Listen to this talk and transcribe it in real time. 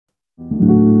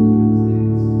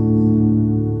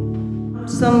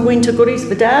Some winter goodies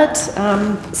for Dad,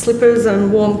 slippers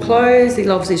and warm clothes. He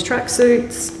loves his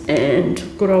tracksuits, and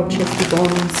good old chesty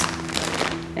bonds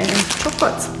and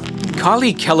chocolates.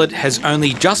 Kylie Kellett has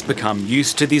only just become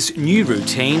used to this new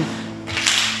routine,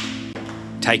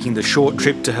 taking the short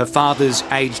trip to her father's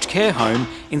aged care home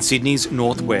in Sydney's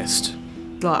northwest.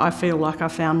 I feel like I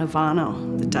found nirvana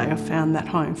the day I found that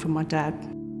home for my dad.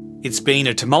 It's been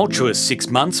a tumultuous 6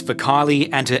 months for Kylie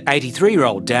and her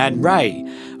 83-year-old dad, Ray,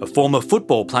 a former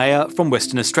football player from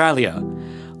Western Australia.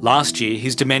 Last year,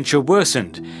 his dementia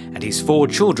worsened and his 4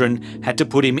 children had to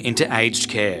put him into aged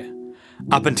care.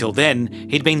 Up until then,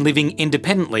 he'd been living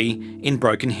independently in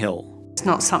Broken Hill. It's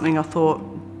not something I thought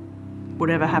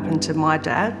would ever happen to my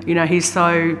dad. You know, he's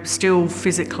so still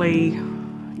physically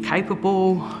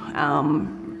capable,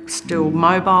 still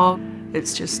mobile.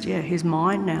 It's just, yeah, he's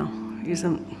mine now,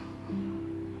 isn't...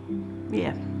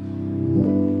 Yeah.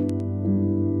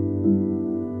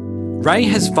 Ray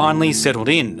has finally settled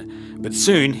in, but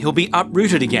soon he'll be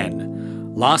uprooted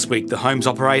again. Last week, the home's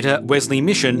operator, Wesley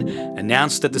Mission,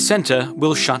 announced that the centre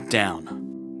will shut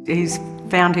down. He's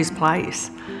found his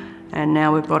place, and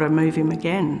now we've got to move him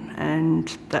again, and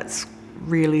that's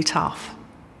really tough.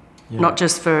 Yeah. Not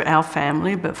just for our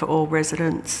family, but for all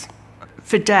residents.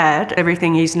 For Dad,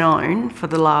 everything he's known for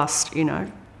the last,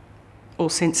 or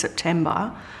since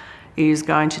September, is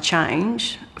going to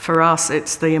change. For us,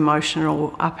 it's the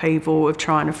emotional upheaval of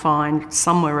trying to find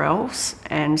somewhere else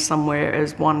and somewhere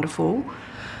as wonderful.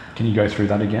 Can you go through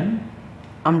that again?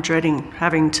 I'm dreading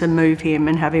having to move him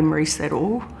and have him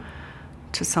resettle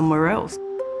to somewhere else.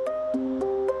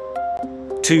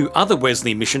 2 other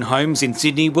Wesley Mission homes in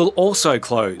Sydney will also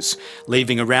close,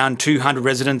 leaving around 200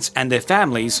 residents and their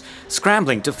families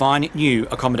scrambling to find new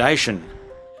accommodation.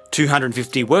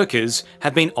 250 workers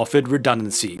have been offered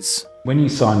redundancies. When you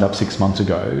signed up 6 months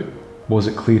ago, was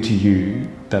it clear to you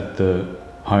that the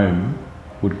home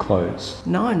would close?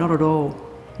 No, not at all.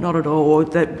 Not at all.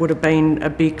 That would have been a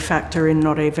big factor in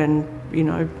not even,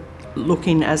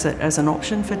 looking as an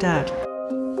option for Dad.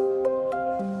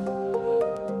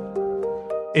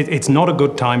 It's not a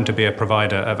good time to be a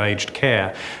provider of aged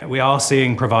care. We are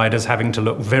seeing providers having to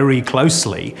look very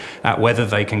closely at whether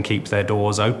they can keep their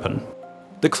doors open.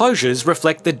 The closures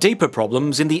reflect the deeper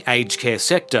problems in the aged care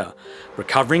sector,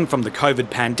 recovering from the COVID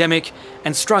pandemic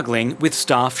and struggling with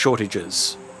staff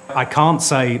shortages. I can't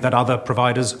say that other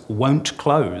providers won't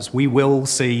close. We will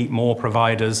see more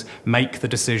providers make the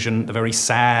decision, the very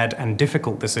sad and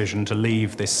difficult decision to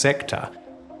leave this sector.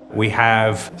 We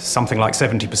have something like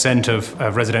 70% of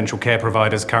residential care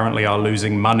providers currently are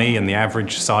losing money, and the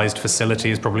average sized facility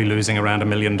is probably losing around $1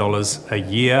 million a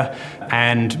year.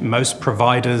 And most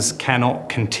providers cannot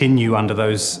continue under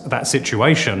that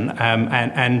situation.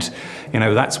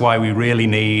 That's why we really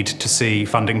need to see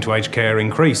funding to aged care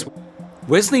increase.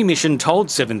 Wesley Mission told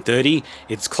 7:30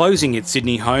 it's closing its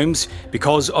Sydney homes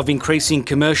because of increasing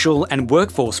commercial and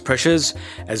workforce pressures,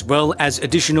 as well as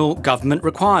additional government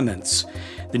requirements.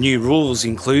 The new rules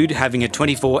include having a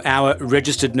 24-hour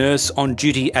registered nurse on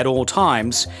duty at all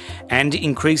times and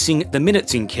increasing the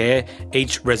minutes in care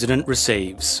each resident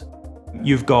receives.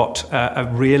 You've got a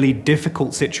really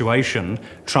difficult situation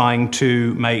trying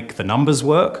to make the numbers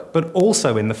work, but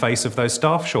also in the face of those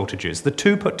staff shortages. The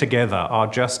two put together are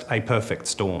just a perfect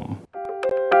storm.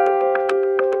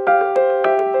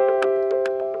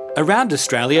 Around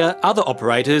Australia, other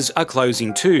operators are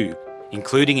closing too,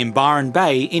 including in Byron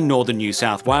Bay in northern New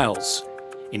South Wales.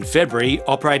 In February,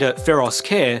 operator Feros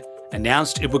Care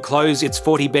announced it would close its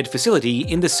 40-bed facility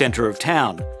in the centre of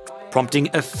town, prompting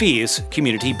a fierce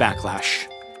community backlash.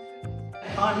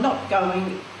 I'm not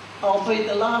going, I'll be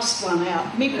the last one out.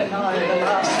 Mick and I are the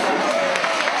last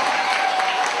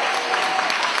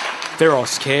one.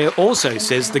 Feros Care also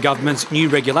says the government's new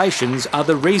regulations are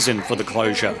the reason for the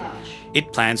closure.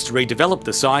 It plans to redevelop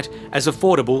the site as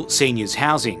affordable seniors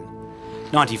housing.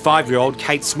 95-year-old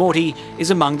Kate Smorty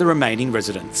is among the remaining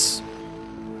residents.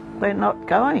 We're not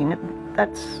going.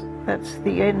 That's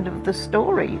the end of the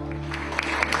story.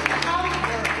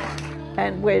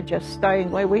 And we're just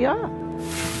staying where we are.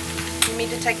 You need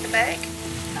to take the bag?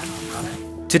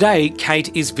 Today,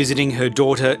 Kate is visiting her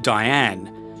daughter Diane.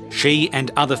 She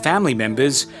and other family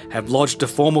members have lodged a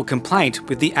formal complaint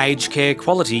with the Aged Care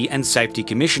Quality and Safety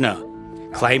Commissioner,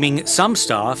 claiming some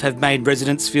staff have made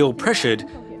residents feel pressured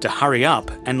to hurry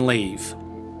up and leave.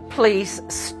 Please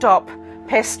stop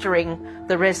pestering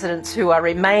the residents who are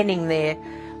remaining there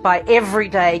by every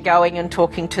day going and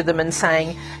talking to them and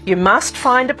saying, you must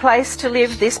find a place to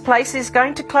live, this place is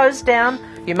going to close down,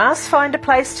 you must find a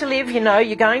place to live,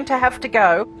 you're going to have to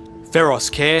go.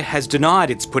 Feros Care has denied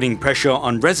it's putting pressure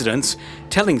on residents,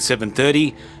 telling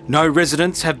 730 no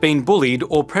residents have been bullied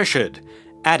or pressured,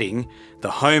 adding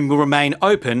the home will remain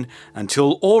open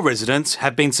until all residents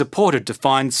have been supported to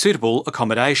find suitable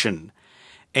accommodation.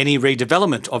 Any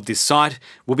redevelopment of this site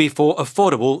will be for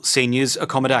affordable seniors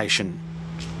accommodation.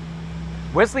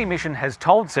 Wesley Mission has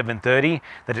told 730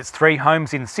 that its 3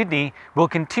 homes in Sydney will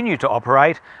continue to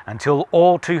operate until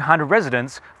all 200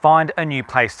 residents find a new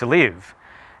place to live.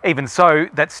 Even so,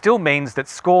 that still means that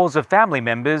scores of family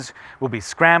members will be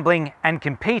scrambling and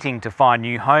competing to find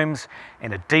new homes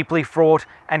in a deeply fraught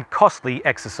and costly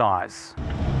exercise.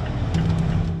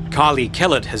 Kylie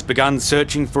Kellett has begun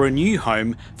searching for a new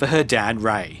home for her dad,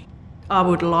 Ray. I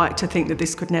would like to think that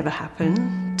this could never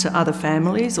happen to other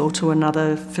families or to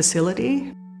another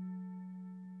facility.